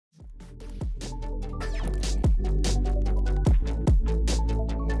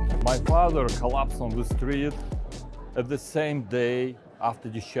My father collapsed on the street at the same day after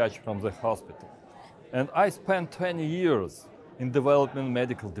discharge from the hospital. And I spent 20 years in developing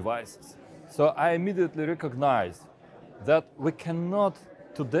medical devices. So I immediately recognized that we cannot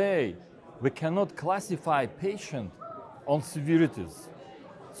classify patient on severities.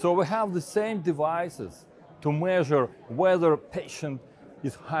 So we have the same devices to measure whether patient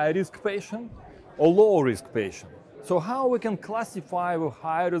is high-risk patient or low-risk patient. So how we can classify with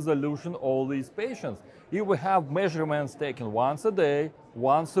high resolution all these patients if we have measurements taken once a day,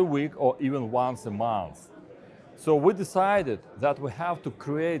 once a week, or even once a month? So we decided that we have to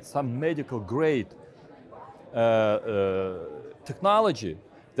create some medical grade technology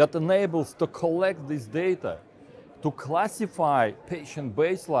that enables to collect this data, to classify patient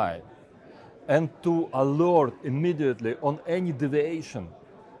baseline, and to alert immediately on any deviation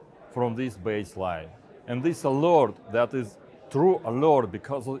from this baseline. And this alert, that is true alert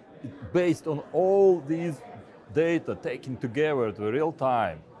because it's based on all these data taken together to real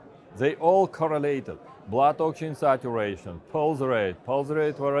time. They all correlated. Blood oxygen saturation, pulse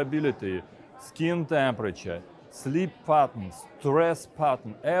rate variability, skin temperature, sleep patterns, stress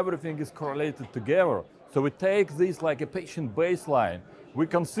pattern, everything is correlated together. So we take this like a patient baseline. We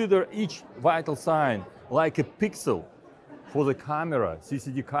consider each vital sign like a pixel for the camera,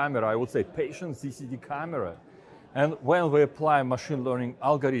 CCD camera, I would say patient CCD camera. And when we apply machine learning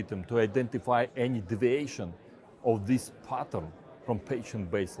algorithm to identify any deviation of this pattern from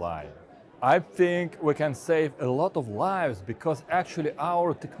patient baseline, I think we can save a lot of lives because actually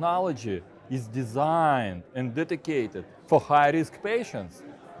our technology is designed and dedicated for high-risk patients.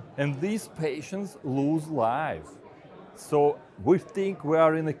 And these patients lose life. So we think we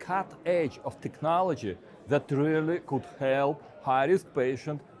are in the cut edge of technology that really could help high-risk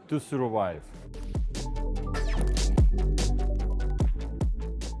patients to survive.